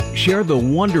Share the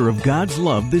wonder of God's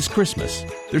love this Christmas.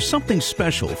 There's something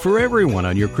special for everyone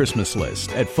on your Christmas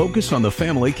list at Focus on the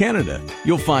Family Canada.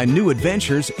 You'll find new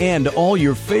adventures and all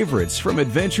your favorites from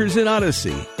Adventures in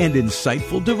Odyssey and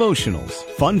insightful devotionals,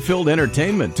 fun-filled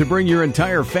entertainment to bring your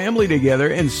entire family together,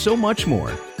 and so much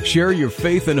more. Share your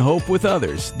faith and hope with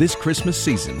others this Christmas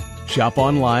season. Shop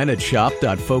online at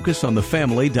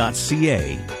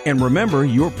shop.focusonthefamily.ca. And remember,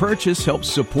 your purchase helps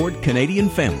support Canadian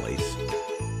families.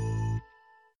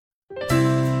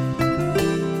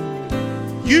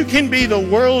 You can be the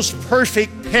world's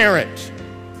perfect parent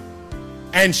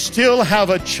and still have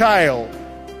a child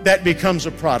that becomes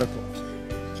a prodigal.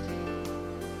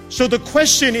 So the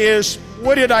question is,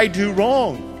 what did I do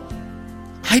wrong?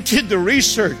 I did the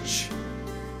research.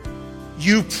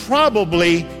 You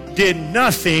probably did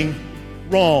nothing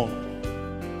wrong.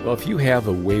 Well, if you have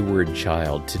a wayward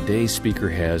child, today's speaker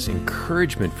has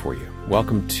encouragement for you.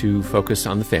 Welcome to Focus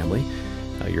on the Family.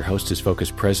 Your host is Focus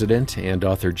President and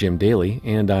author Jim Daly,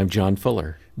 and I'm John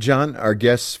Fuller. John, our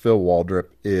guest, Phil Waldrop,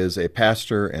 is a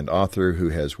pastor and author who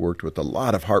has worked with a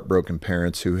lot of heartbroken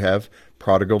parents who have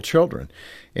prodigal children.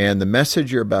 And the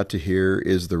message you're about to hear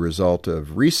is the result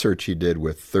of research he did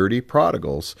with 30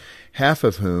 prodigals, half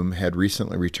of whom had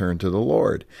recently returned to the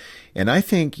Lord. And I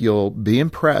think you'll be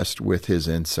impressed with his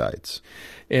insights.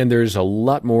 And there's a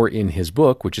lot more in his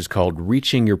book, which is called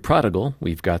Reaching Your Prodigal.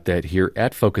 We've got that here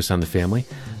at Focus on the Family.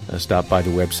 Stop by the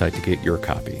website to get your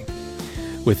copy.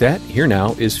 With that, here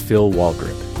now is Phil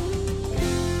Waldrop.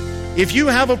 If you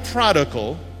have a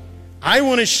prodigal, I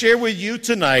want to share with you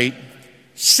tonight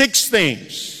 6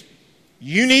 things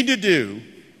you need to do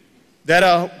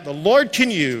that the Lord can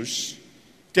use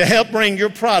to help bring your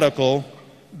prodigal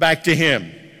back to Him.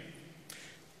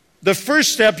 The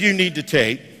first step you need to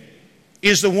take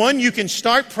is the one you can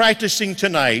start practicing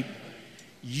tonight.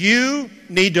 You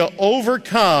need to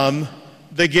overcome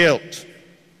the guilt.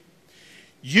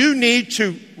 You need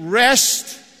to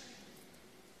rest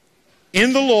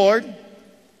in the Lord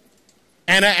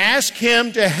and ask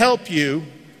Him to help you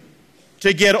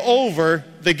to get over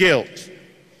the guilt.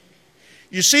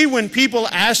 You see, when people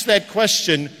ask that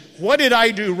question, what did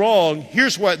I do wrong?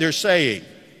 Here's what they're saying.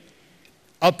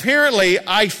 Apparently,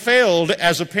 I failed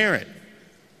as a parent.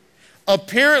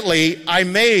 Apparently, I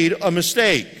made a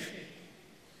mistake.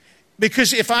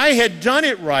 Because if I had done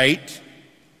it right,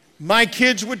 my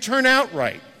kids would turn out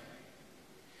right.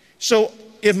 So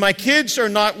if my kids are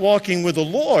not walking with the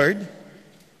Lord,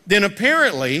 then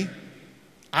apparently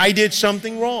I did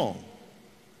something wrong.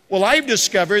 Well, I've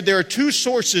discovered there are 2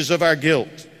 sources of our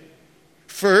guilt.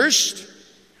 First,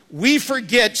 we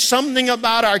forget something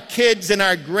about our kids and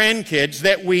our grandkids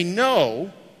that we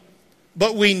know,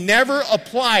 but we never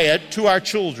apply it to our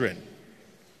children.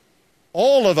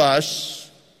 All of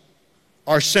us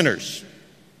are sinners.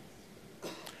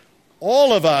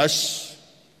 All of us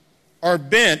are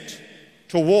bent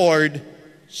toward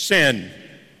sin.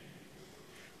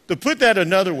 To put that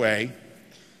another way,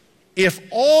 if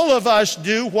all of us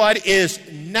do what is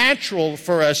natural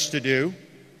for us to do,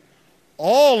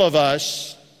 all of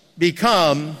us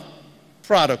become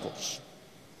prodigals.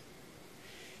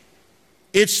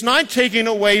 It's not taking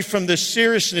away from the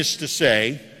seriousness to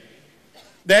say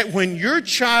that when your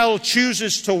child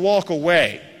chooses to walk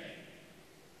away,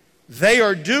 they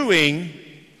are doing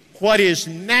what is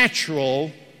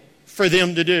natural for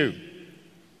them to do.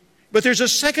 But there's a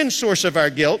second source of our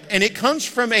guilt, and it comes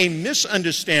from a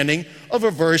misunderstanding of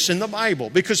a verse in the Bible.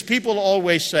 Because people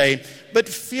always say, but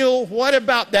Phil, what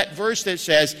about that verse that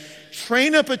says,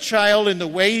 train up a child in the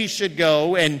way he should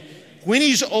go, and when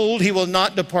he's old, he will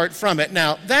not depart from it.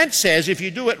 Now, that says if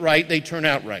you do it right, they turn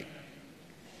out right.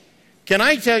 Can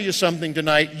I tell you something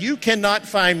tonight? You cannot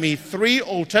find me 3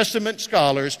 Old Testament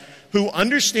scholars who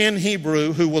understand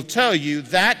Hebrew who will tell you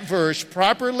that verse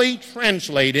properly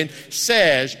translated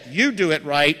says you do it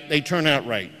right, they turn out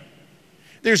right.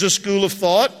 There's a school of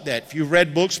thought that if you've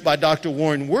read books by Dr.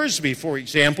 Warren Wiersbe, for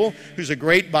example, who's a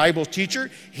great Bible teacher,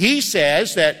 he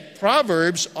says that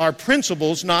Proverbs are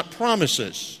principles, not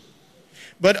promises.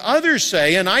 But others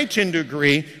say, and I tend to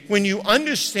agree, when you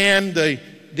understand the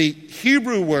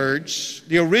Hebrew words,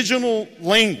 the original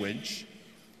language,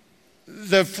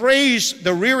 the phrase,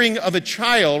 the rearing of a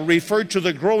child, referred to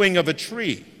the growing of a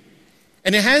tree.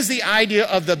 And it has the idea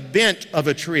of the bent of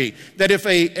a tree, that if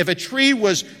a tree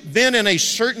was bent in a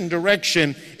certain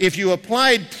direction, if you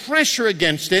applied pressure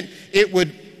against it, it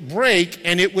would break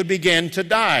and it would begin to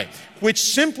die, which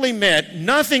simply meant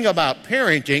nothing about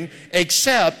parenting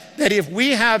except that if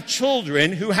we have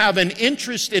children who have an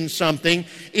interest in something,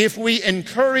 if we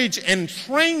encourage and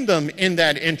train them in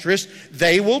that interest,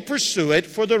 they will pursue it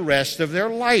for the rest of their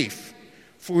life.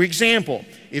 For example,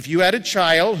 if you had a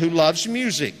child who loves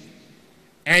music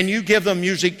and you give them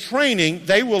music training,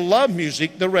 they will love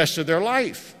music the rest of their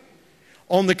life.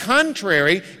 On the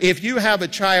contrary, if you have a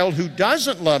child who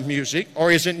doesn't love music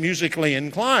or isn't musically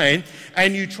inclined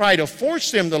and you try to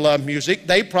force them to love music,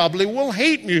 they probably will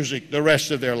hate music the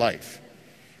rest of their life.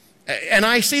 And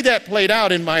I see that played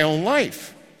out in my own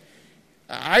life.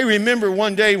 I remember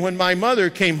one day when my mother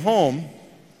came home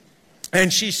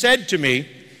and she said to me,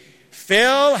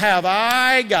 "Phil, have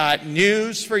I got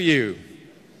news for you?"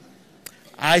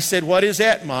 I said, "What is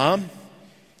that, Mom?"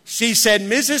 She said,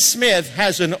 "Mrs. Smith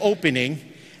has an opening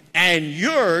and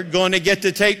you're going to get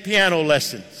to take piano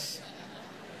lessons."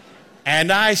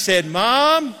 And I said,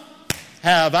 "Mom,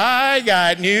 have I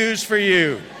got news for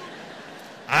you?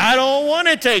 I don't want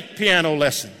to take piano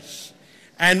lessons."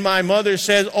 And my mother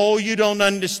says, "Oh, you don't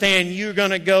understand. You're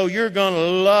going to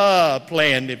love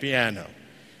playing the piano."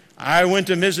 I went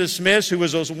to Mrs. Smith, who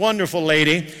was a wonderful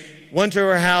lady, went to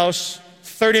her house,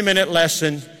 30-minute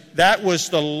lesson. That was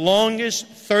the longest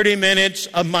 30 minutes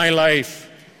of my life.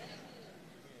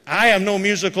 I have no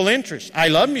musical interest. I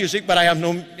love music, but I have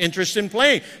no interest in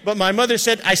playing. But my mother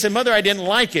said, I said, "Mother, I didn't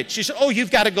like it." She said, "Oh,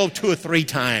 you've got to go 2 or 3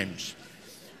 times.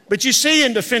 But you see,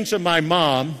 in defense of my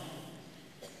mom,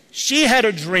 she had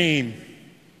a dream.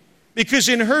 Because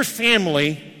in her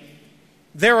family,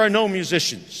 there are no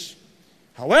musicians.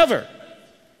 However,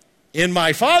 in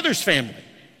my father's family,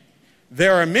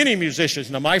 there are many musicians.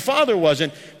 Now, my father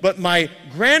wasn't, but my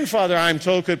grandfather, I'm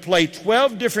told, could play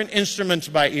 12 different instruments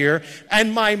by ear.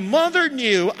 And my mother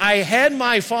knew I had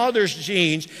my father's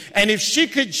genes, and if she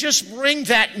could just bring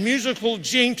that musical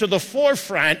gene to the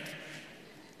forefront,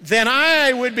 then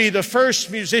I would be the first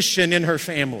musician in her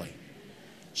family.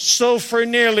 So for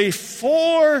nearly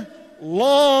 4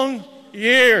 long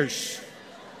years,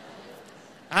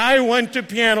 I went to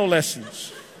piano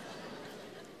lessons.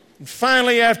 And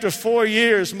finally, after 4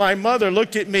 years, my mother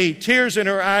looked at me, tears in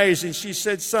her eyes, and she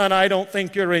said, "Son, I don't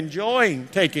think you're enjoying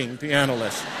taking piano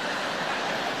lessons."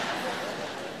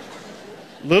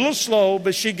 Little slow,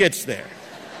 but she gets there.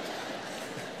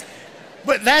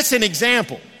 But that's an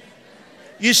example.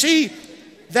 You see,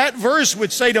 that verse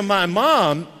would say to my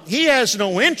mom, he has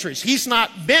no interest. He's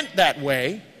not bent that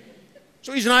way,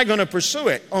 so he's not going to pursue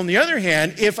it. On the other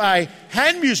hand, if I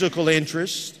had musical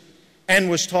interest and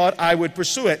was taught, I would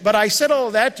pursue it. But I said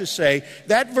all that to say,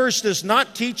 that verse does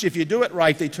not teach if you do it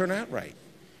right, they turn out right.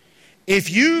 If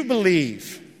you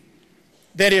believe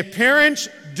that if parents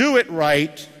do it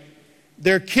right,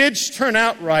 their kids turn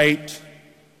out right,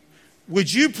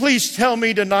 would you please tell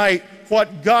me tonight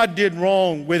what God did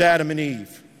wrong with Adam and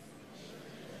Eve?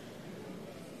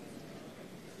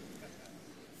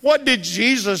 What did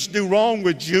Jesus do wrong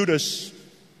with Judas?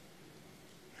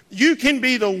 You can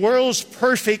be the world's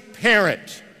perfect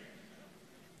parent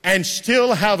and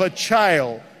still have a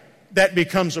child that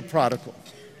becomes a prodigal.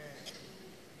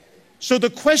 So the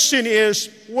question is,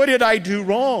 what did I do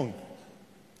wrong?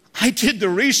 I did the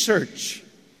research.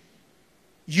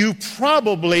 You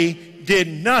probably did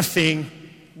nothing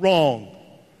wrong.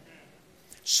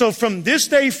 So from this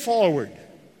day forward,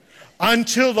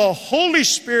 until the Holy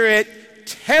Spirit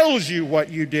tells you what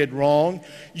you did wrong,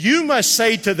 you must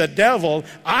say to the devil,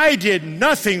 "I did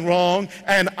nothing wrong,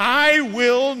 and I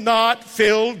will not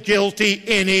feel guilty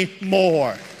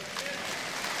anymore."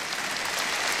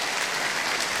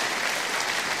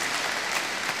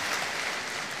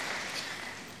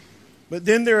 But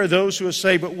then there are those who will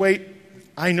say, "But wait,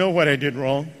 I know what I did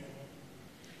wrong."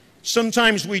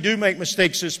 Sometimes we do make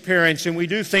mistakes as parents, and we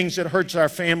do things that hurts our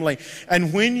family.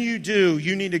 And when you do,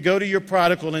 you need to go to your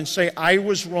prodigal and say, "I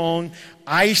was wrong.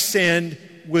 I sinned.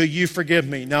 Will you forgive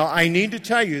me?" Now, I need to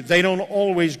tell you, they don't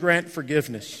always grant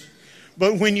forgiveness.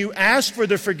 But when you ask for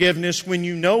the forgiveness, when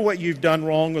you know what you've done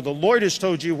wrong, or the Lord has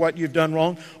told you what you've done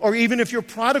wrong, or even if your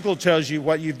prodigal tells you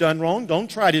what you've done wrong, don't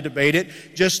try to debate it.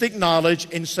 Just acknowledge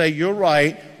and say, "You're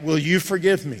right. Will you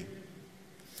forgive me?"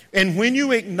 And when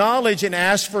you acknowledge and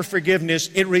ask for forgiveness,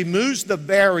 it removes the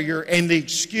barrier and the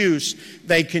excuse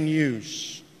they can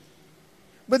use.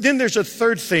 But then there's a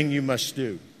third thing you must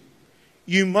do.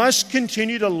 You must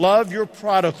continue to love your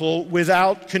prodigal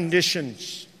without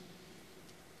conditions.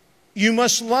 You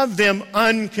must love them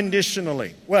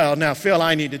unconditionally. Well, now, Phil,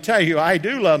 I need to tell you, I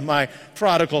do love my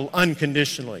prodigal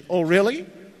unconditionally. Oh, really?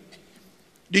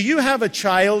 Do you have a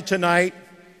child tonight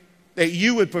that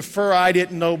you would prefer I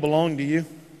didn't know belonged to you?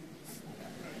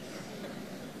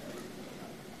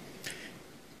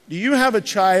 Do you have a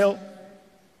child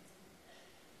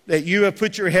that you have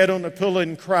put your head on the pillow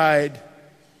and cried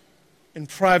and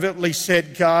privately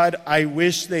said, "God, I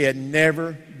wish they had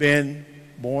never been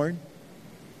born"?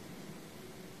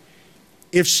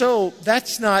 If so,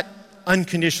 that's not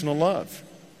unconditional love.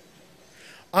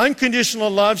 Unconditional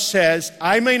love says,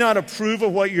 I may not approve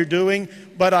of what you're doing,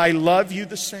 but I love you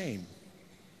the same.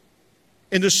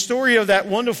 In the story of that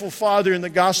wonderful father in the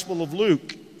Gospel of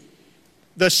Luke,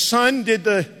 the son did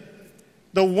the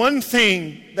one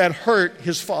thing that hurt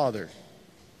his father.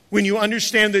 When you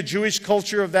understand the Jewish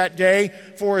culture of that day,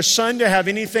 for a son to have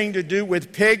anything to do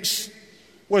with pigs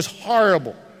was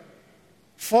horrible.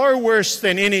 Far worse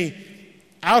than any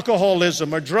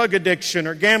alcoholism or drug addiction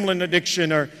or gambling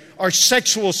addiction or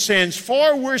sexual sins.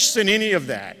 Far worse than any of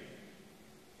that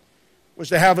was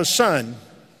to have a son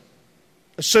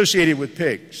associated with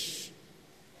pigs.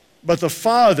 But the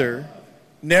father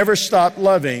never stopped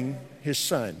loving his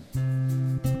son.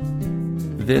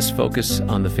 This Focus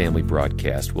on the Family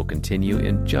broadcast will continue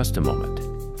in just a moment.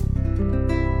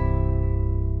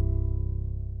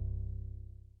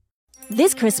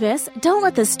 This Christmas, don't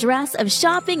let the stress of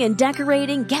shopping and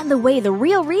decorating get in the way of the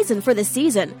real reason for the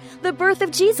season, the birth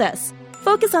of Jesus.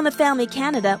 Focus on the Family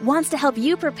Canada wants to help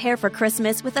you prepare for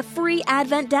Christmas with a free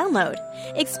Advent download.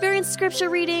 Experience scripture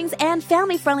readings and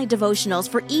family-friendly devotionals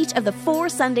for each of the 4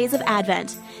 Sundays of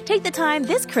Advent. Take the time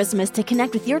this Christmas to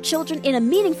connect with your children in a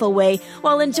meaningful way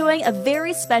while enjoying a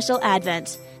very special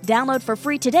Advent. Download for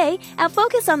free today at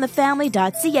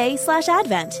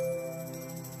focusonthefamily.ca/Advent.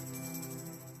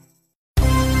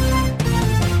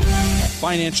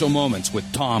 Financial Moments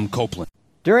with Tom Copeland.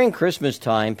 During Christmas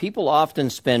time, people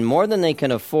often spend more than they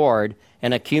can afford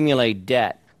and accumulate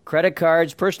debt. Credit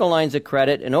cards, personal lines of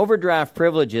credit, and overdraft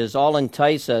privileges all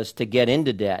entice us to get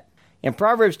into debt. In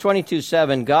Proverbs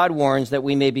 22:7, God warns that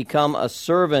we may become a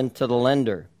servant to the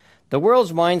lender. The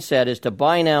world's mindset is to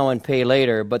buy now and pay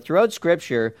later, but throughout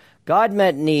Scripture, God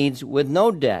met needs with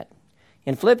no debt.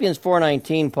 In Philippians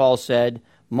 4:19, Paul said,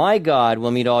 "My God will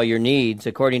meet all your needs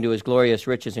according to his glorious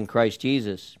riches in Christ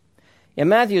Jesus." In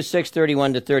Matthew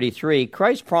 6:31-33,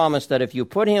 Christ promised that if you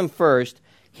put him first,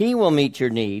 he will meet your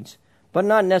needs, but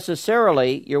not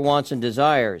necessarily your wants and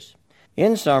desires.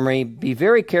 In summary, be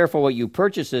very careful what you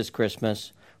purchase this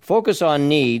Christmas, focus on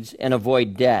needs, and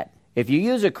avoid debt. If you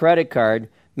use a credit card,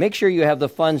 make sure you have the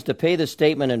funds to pay the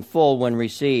statement in full when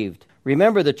received.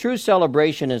 Remember, the true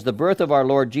celebration is the birth of our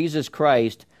Lord Jesus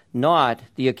Christ, not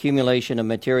the accumulation of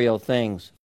material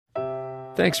things.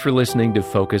 Thanks for listening to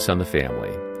Focus on the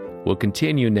Family. We'll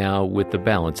continue now with the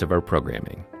balance of our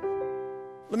programming.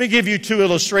 Let me give you 2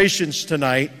 illustrations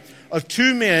tonight of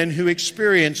 2 men who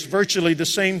experienced virtually the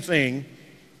same thing.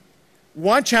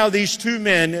 Watch how these 2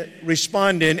 men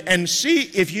responded and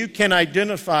see if you can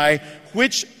identify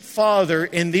which father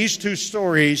in these 2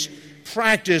 stories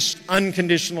practiced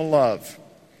unconditional love.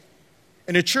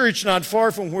 In a church not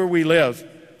far from where we live,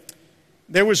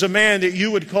 there was a man that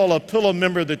you would call a pillow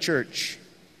member of the church.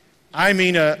 I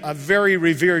mean a very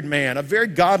revered man, a very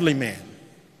godly man.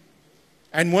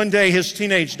 And one day his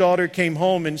teenage daughter came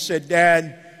home and said,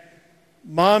 "Dad,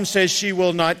 Mom says she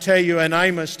will not tell you, and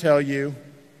I must tell you,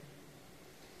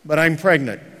 but I'm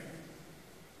pregnant."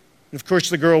 And of course,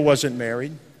 the girl wasn't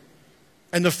married.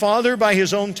 And the father, by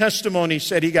his own testimony,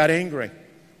 said he got angry.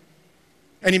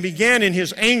 And he began in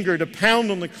his anger to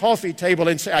pound on the coffee table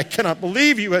and say, "I cannot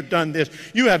believe you have done this.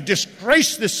 You have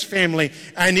disgraced this family."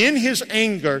 And in his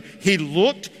anger, he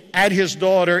looked at his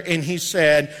daughter and he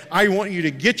said, "I want you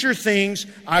to get your things.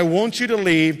 I want you to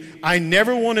leave. I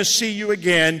never want to see you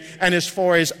again. And as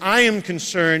far as I am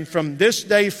concerned, from this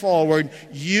day forward,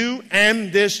 you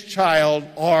and this child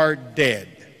are dead."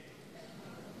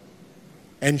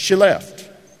 And she left.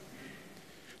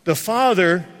 The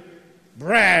father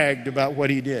bragged about what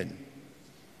he did.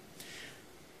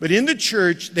 But in the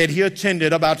church that he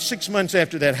attended about 6 months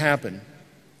after that happened,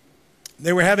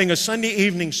 they were having a Sunday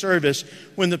evening service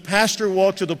when the pastor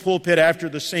walked to the pulpit after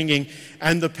the singing,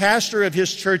 and the pastor of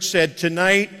his church said,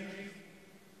 "Tonight,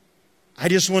 I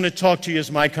just want to talk to you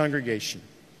as my congregation."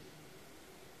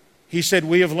 He said,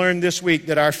 "We have learned this week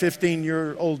that our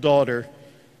 15-year-old daughter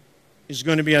is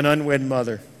going to be an unwed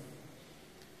mother.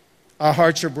 Our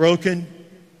hearts are broken.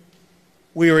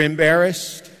 We are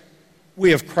embarrassed.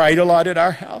 We have cried a lot at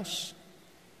our house.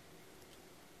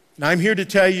 And I'm here to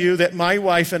tell you that my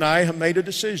wife and I have made a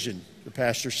decision," the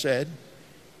pastor said.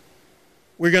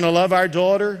 "We're going to love our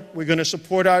daughter. We're going to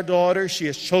support our daughter. She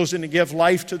has chosen to give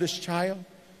life to this child.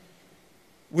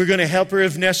 We're going to help her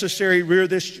if necessary rear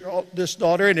this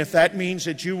daughter. And if that means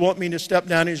that you want me to step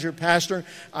down as your pastor,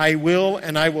 I will,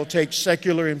 and I will take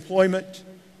secular employment."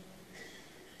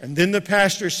 And then the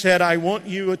pastor said, "I want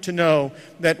you to know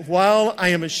that while I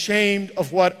am ashamed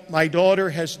of what my daughter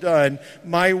has done,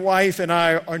 my wife and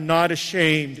I are not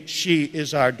ashamed. She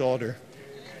is our daughter."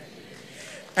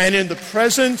 And in the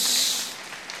presence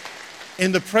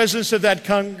in the presence of that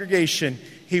congregation,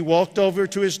 he walked over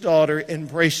to his daughter,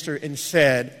 embraced her, and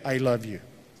said, I love you.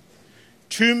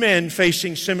 Two men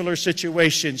facing similar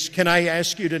situations. Can I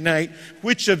ask you tonight,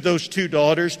 which of those two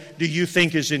daughters do you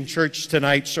think is in church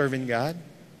tonight serving God?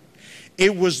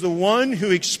 It was the one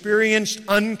who experienced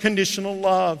unconditional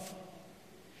love.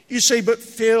 You say, but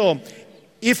Phil,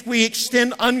 if we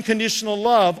extend unconditional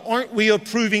love, aren't we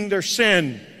approving their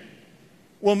sin?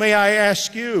 Well, may I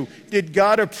ask you, did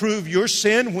God approve your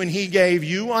sin when He gave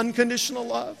you unconditional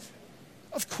love?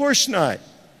 Of course not.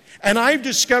 And I've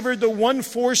discovered the one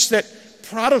force that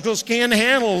prodigals can't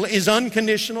handle is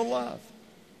unconditional love.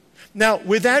 Now,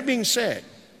 with that being said,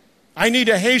 I need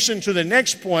to hasten to the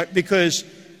next point, because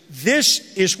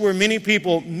this is where many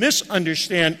people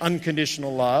misunderstand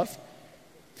unconditional love.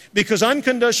 Because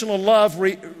unconditional love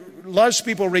loves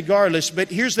people regardless. But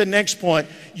here's the next point.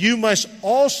 You must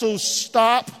also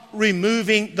stop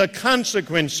removing the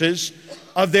consequences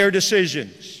of their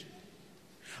decisions.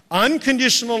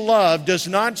 Unconditional love does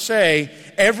not say,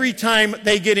 every time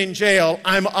they get in jail,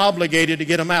 I'm obligated to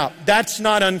get them out. That's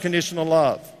not unconditional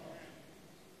love.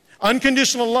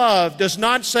 Unconditional love does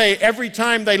not say, every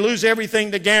time they lose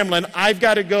everything to gambling, I've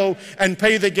got to go and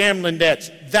pay the gambling debts.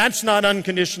 That's not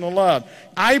unconditional love.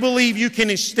 I believe you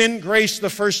can extend grace the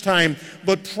first time,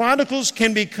 but prodigals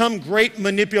can become great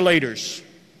manipulators.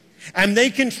 And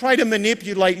they can try to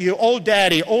manipulate you. Oh,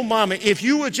 daddy, oh, mama, if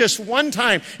you would just one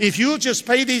time, if you would just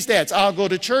pay these debts, I'll go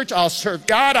to church, I'll serve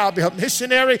God, I'll be a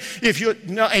missionary.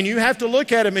 And you have to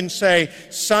look at them and say,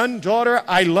 son, daughter,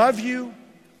 I love you,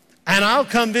 and I'll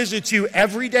come visit you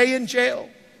every day in jail.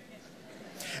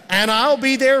 And I'll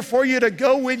be there for you to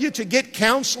go with you to get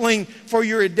counseling for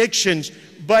your addictions.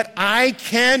 But I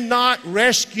cannot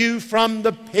rescue from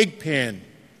the pig pen.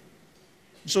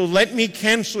 So let me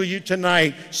counsel you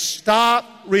tonight. Stop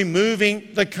removing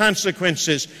the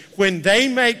consequences. When they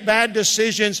make bad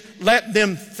decisions, let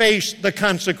them face the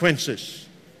consequences.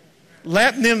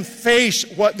 Let them face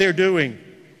what they're doing.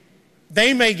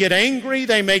 They may get angry,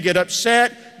 they may get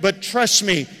upset, but trust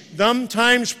me,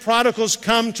 sometimes prodigals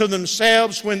come to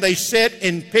themselves when they sit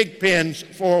in pig pens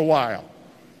for a while.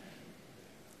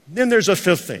 Then there's a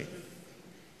fifth thing.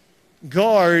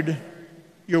 Guard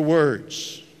your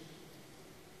words.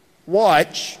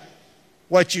 Watch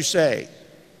what you say.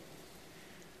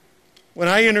 When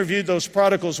I interviewed those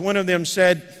prodigals, one of them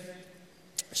said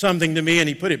something to me, and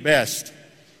he put it best.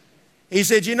 He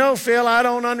said, you know, Phil, I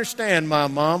don't understand my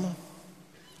mama.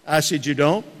 I said, you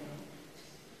don't?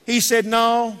 He said,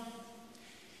 no.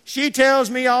 She tells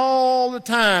me all the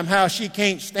time how she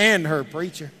can't stand her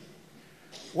preacher.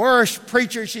 Worst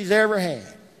preacher she's ever had.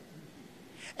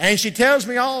 And she tells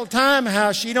me all the time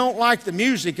how she don't like the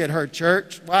music at her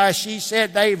church. Why, she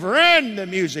said they've ruined the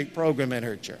music program at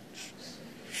her church.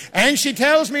 And she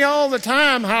tells me all the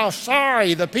time how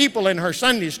sorry the people in her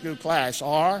Sunday school class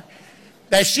are.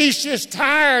 That she's just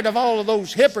tired of all of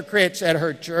those hypocrites at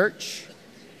her church.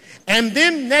 And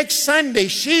then next Sunday,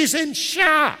 she's in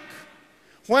shock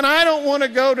when I don't want to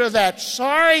go to that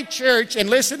sorry church and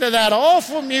listen to that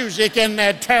awful music and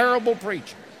that terrible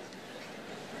preacher.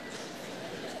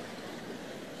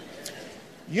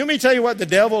 Let me tell you what the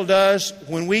devil does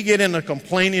when we get in a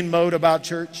complaining mode about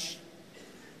church.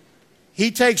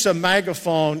 He takes a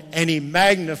megaphone and he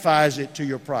magnifies it to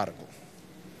your prodigal.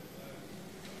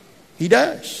 He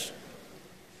does.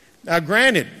 Now,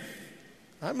 granted,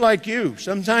 I'm like you.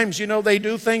 Sometimes, they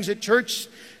do things at church,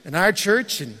 in our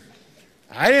church, and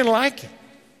I didn't like it.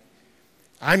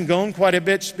 I'm going quite a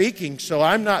bit speaking, so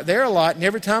I'm not there a lot, and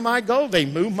every time I go, they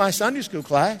move my Sunday school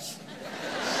class.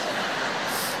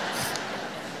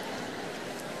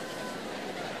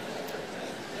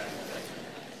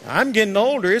 I'm getting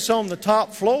older. It's on the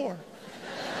top floor.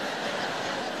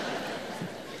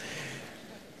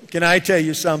 Can I tell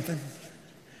you something?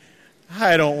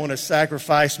 I don't want to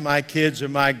sacrifice my kids or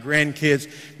my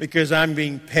grandkids because I'm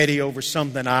being petty over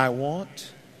something I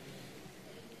want.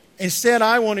 Instead,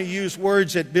 I want to use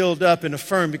words that build up and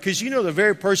affirm, because the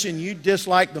very person you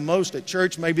dislike the most at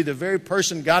church may be the very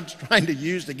person God's trying to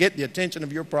use to get the attention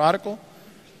of your prodigal.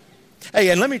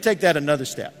 Hey, and let me take that another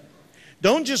step.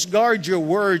 Don't just guard your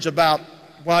words about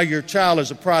while your child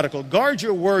is a prodigal. Guard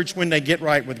your words when they get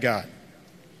right with God.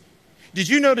 Did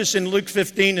you notice in Luke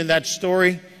 15 in that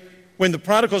story, when the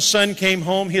prodigal son came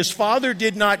home, his father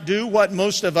did not do what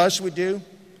most of us would do?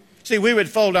 See, we would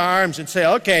fold our arms and say,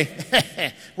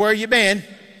 okay, where you been?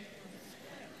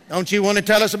 Don't you want to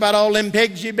tell us about all them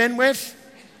pigs you've been with?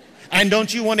 And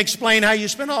don't you want to explain how you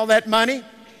spent all that money?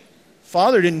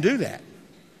 Father didn't do that.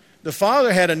 The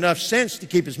father had enough sense to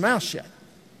keep his mouth shut.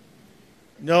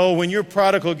 No, when your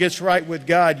prodigal gets right with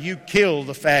God, you kill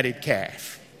the fatted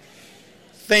calf.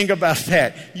 Think about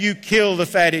that. You kill the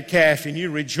fatted calf and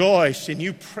you rejoice and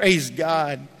you praise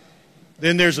God.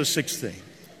 Then there's a sixth thing.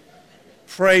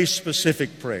 Pray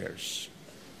specific prayers.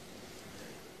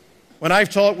 When I've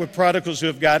talked with prodigals who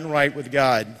have gotten right with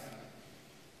God,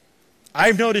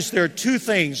 I've noticed there are two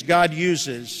things God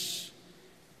uses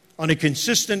on a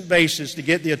consistent basis to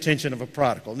get the attention of a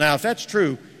prodigal. Now, if that's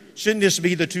true, shouldn't this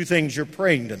be the two things you're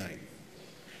praying tonight?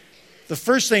 The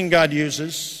first thing God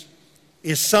uses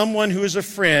is someone who is a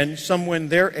friend, someone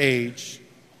their age,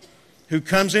 who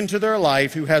comes into their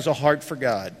life who has a heart for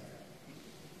God.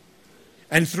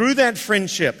 And through that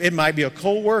friendship, it might be a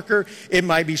co-worker, it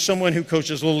might be someone who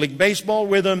coaches Little League Baseball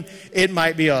with them, it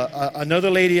might be another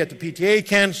lady at the PTA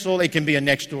council, it can be a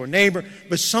next-door neighbor,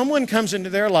 but someone comes into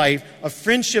their life, a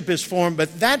friendship is formed,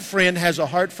 but that friend has a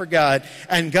heart for God,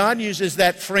 and God uses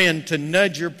that friend to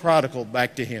nudge your prodigal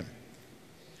back to Him.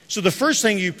 So the first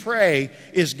thing you pray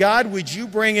is, God, would you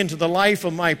bring into the life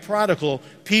of my prodigal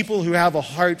people who have a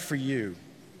heart for you?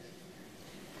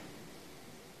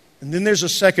 And then there's a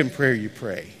second prayer you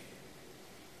pray.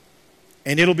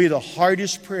 And it'll be the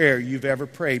hardest prayer you've ever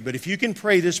prayed. But if you can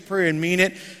pray this prayer and mean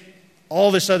it, all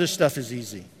this other stuff is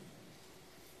easy.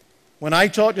 When I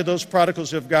talk to those prodigals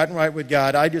who have gotten right with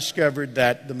God, I discovered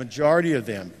that the majority of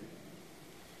them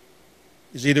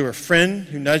is either a friend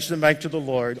who nudged them back to the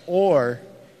Lord, or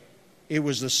it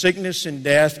was the sickness and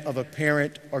death of a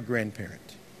parent or grandparent.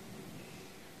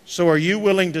 So are you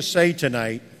willing to say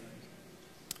tonight,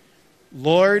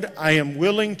 Lord, I am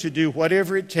willing to do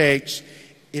whatever it takes.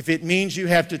 If it means you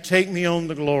have to take me home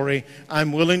to glory,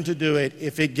 I'm willing to do it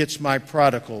if it gets my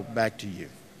prodigal back to you.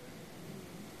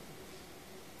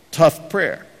 Tough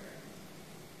prayer.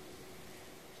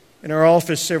 In our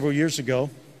office several years ago,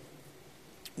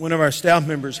 one of our staff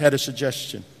members had a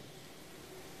suggestion.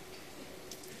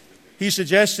 He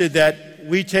suggested that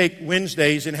we take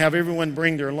Wednesdays and have everyone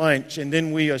bring their lunch, and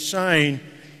then we assign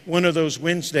one of those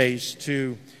Wednesdays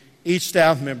to each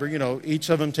staff member. Each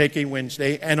of them take a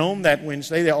Wednesday, and on that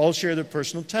Wednesday, they all share their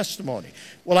personal testimony.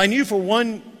 Well, I knew for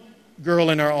one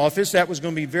girl in our office that was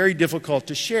going to be very difficult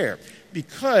to share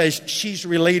because she's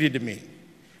related to me.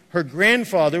 Her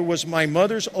grandfather was my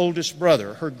mother's oldest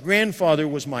brother. Her grandfather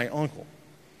was my uncle.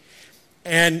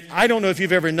 And I don't know if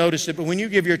you've ever noticed it, but when you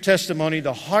give your testimony,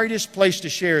 the hardest place to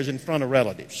share is in front of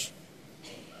relatives,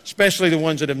 especially the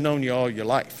ones that have known you all your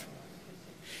life.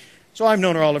 So I've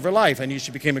known her all of her life. I knew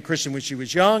she became a Christian when she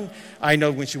was young. I know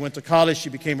when she went to college, she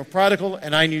became a prodigal,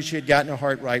 and I knew she had gotten her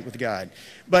heart right with God.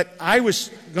 But I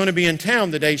was going to be in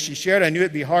town the day she shared. I knew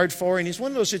it'd be hard for her, and it's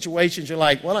one of those situations you're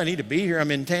like, well, I need to be here.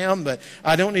 I'm in town, but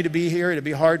I don't need to be here. It'd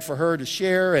be hard for her to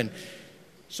share. And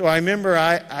so I remember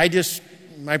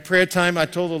my prayer time, I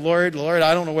told the Lord,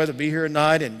 I don't know whether to be here or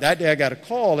not. And that day I got a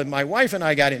call, and my wife and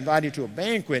I got invited to a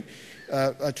banquet,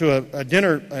 to a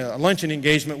dinner, a luncheon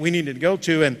engagement we needed to go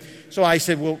to. And so I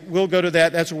said, well, we'll go to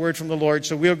that. That's a word from the Lord.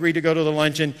 So we agreed to go to the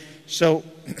luncheon. So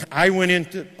I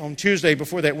went on Tuesday,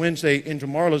 before that Wednesday, into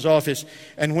Marla's office.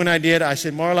 And when I did, I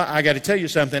said, Marla, I got to tell you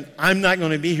something. I'm not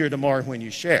going to be here tomorrow when you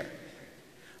share.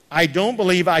 I don't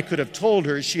believe I could have told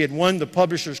her she had won the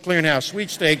Publishers Clearinghouse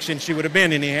sweepstakes and she would have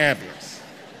been any happier.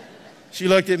 She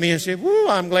looked at me and said, woo,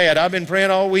 I'm glad. I've been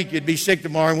praying all week you'd be sick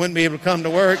tomorrow and wouldn't be able to come to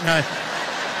work. And I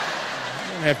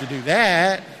don't have to do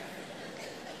that.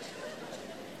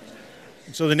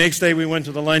 And so the next day we went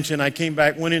to the luncheon. I came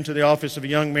back, went into the office of a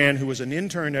young man who was an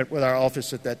intern with our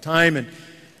office at that time. And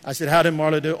I said, how did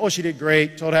Marla do? Oh, she did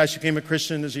great. Told her how she became a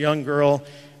Christian as a young girl,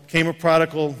 became a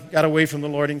prodigal, got away from the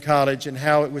Lord in college, and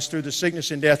how it was through the sickness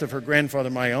and death of her grandfather,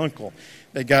 my uncle,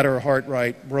 that got her heart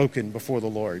right, broken before the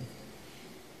Lord.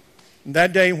 And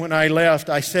that day when I left,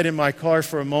 I sat in my car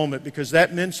for a moment because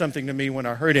that meant something to me when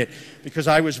I heard it, because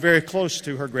I was very close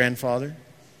to her grandfather.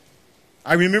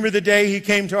 I remember the day he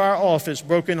came to our office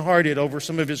brokenhearted over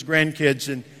some of his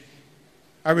grandkids, and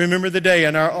I remember the day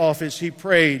in our office he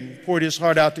prayed and poured his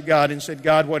heart out to God and said,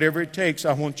 God, whatever it takes,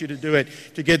 I want you to do it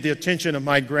to get the attention of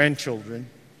my grandchildren.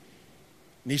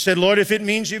 And he said, Lord, if it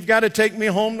means you've got to take me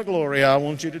home to glory, I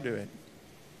want you to do it.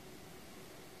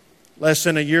 Less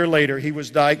than a year later, he was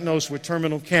diagnosed with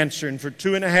terminal cancer, and for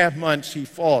 2.5 months he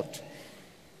fought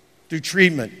through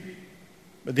treatment,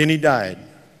 but then he died.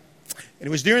 And it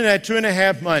was during that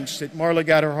 2.5 months that Marla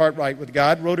got her heart right with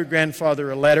God, wrote her grandfather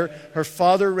a letter. Her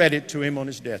father read it to him on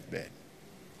his deathbed.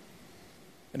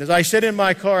 And as I sat in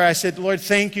my car, I said, Lord,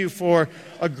 thank you for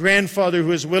a grandfather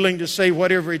who is willing to say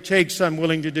whatever it takes I'm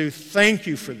willing to do. Thank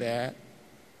you for that.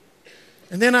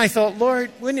 And then I thought, Lord,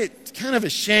 wouldn't it kind of a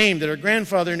shame that her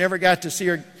grandfather never got to see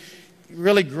her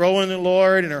really growing in the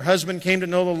Lord, and her husband came to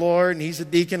know the Lord, and he's a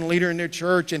deacon leader in their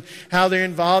church, and how they're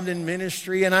involved in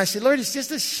ministry. And I said, Lord, it's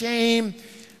just a shame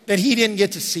that he didn't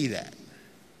get to see that.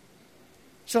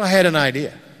 So I had an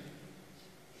idea.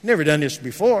 Never done this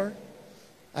before.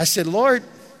 I said, Lord,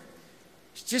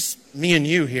 it's just me and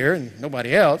you here and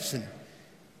nobody else. And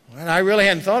I really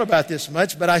hadn't thought about this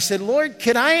much, but I said, Lord,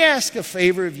 can I ask a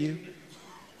favor of you?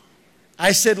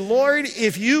 I said, Lord,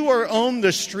 if you are on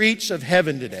the streets of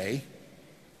heaven today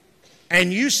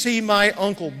and you see my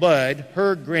Uncle Bud,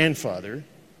 her grandfather,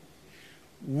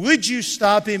 would you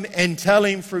stop him and tell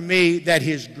him for me that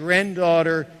his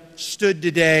granddaughter stood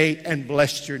today and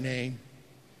blessed your name?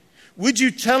 Would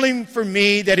you tell him for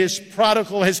me that his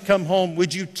prodigal has come home?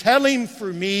 Would you tell him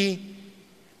for me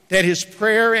that his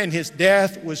prayer and his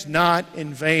death was not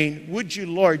in vain? Would you,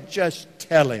 Lord, just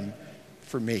tell him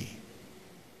for me?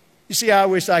 You see, I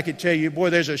wish I could tell you,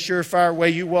 boy, there's a surefire way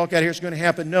you walk out here, it's going to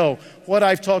happen. No. What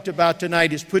I've talked about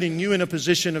tonight is putting you in a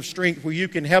position of strength where you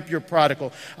can help your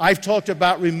prodigal. I've talked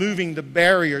about removing the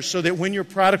barriers so that when your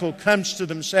prodigal comes to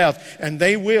themselves, and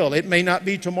they will, it may not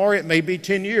be tomorrow, it may be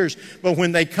 10 years, but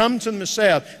when they come to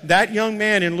themselves, that young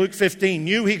man in Luke 15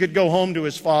 knew he could go home to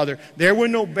his father. There were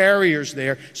no barriers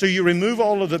there, so you remove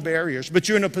all of the barriers, but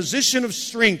you're in a position of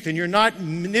strength and you're not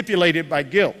manipulated by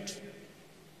guilt.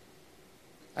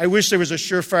 I wish there was a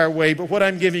surefire way, but what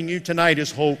I'm giving you tonight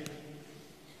is hope.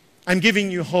 I'm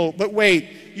giving you hope. But wait,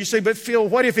 you say, but Phil,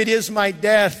 what if it is my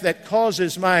death that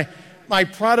causes my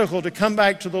prodigal to come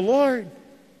back to the Lord?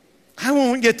 I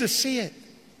won't get to see it.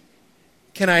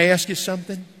 Can I ask you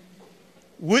something?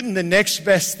 Wouldn't the next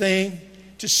best thing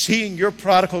to seeing your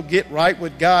prodigal get right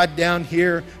with God down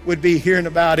here would be hearing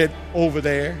about it over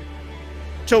there?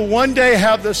 To one day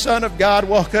have the Son of God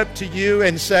walk up to you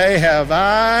and say, have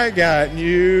I got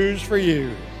news for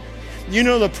you? You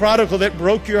know the prodigal that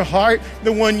broke your heart,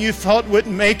 the one you thought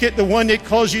wouldn't make it, the one that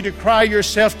caused you to cry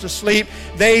yourself to sleep,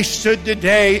 they stood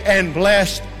today and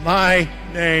blessed my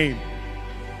name.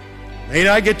 May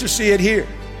not get to see it here,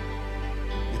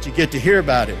 but you get to hear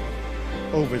about it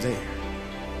over there.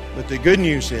 But the good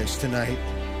news is tonight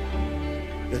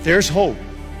that there's hope,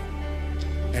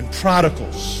 and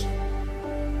prodigals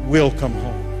will come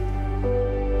home.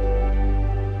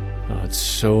 Oh, it's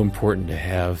so important to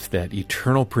have that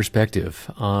eternal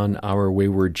perspective on our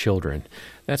wayward children.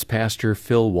 That's Pastor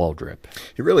Phil Waldrop.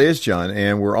 It really is, John,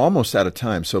 and we're almost out of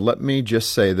time. So let me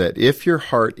just say that if your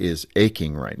heart is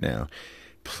aching right now,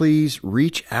 please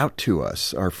reach out to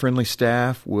us. Our friendly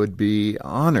staff would be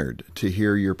honored to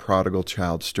hear your prodigal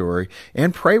child story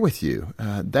and pray with you.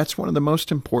 That's one of the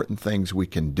most important things we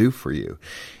can do for you.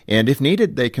 And if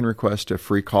needed, they can request a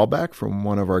free callback from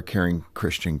one of our caring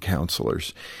Christian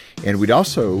counselors. And we'd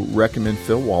also recommend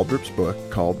Phil Waldrop's book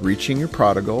called Reaching Your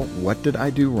Prodigal, What Did I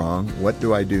Do Wrong? What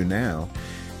Do I Do Now?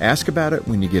 Ask about it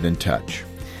when you get in touch.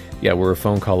 Yeah, we're a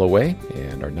phone call away,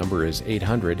 and our number is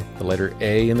 800, the letter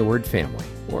A in the word family,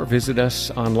 or visit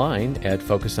us online at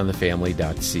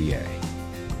focusonthefamily.ca.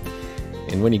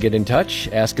 And when you get in touch,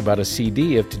 ask about a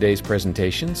CD of today's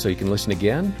presentation so you can listen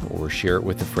again or share it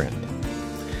with a friend.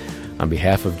 On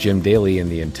behalf of Jim Daly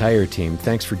and the entire team,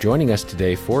 thanks for joining us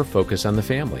today for Focus on the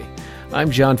Family.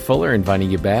 I'm John Fuller, inviting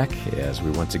you back as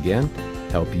we once again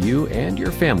help you and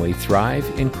your family thrive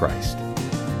in Christ.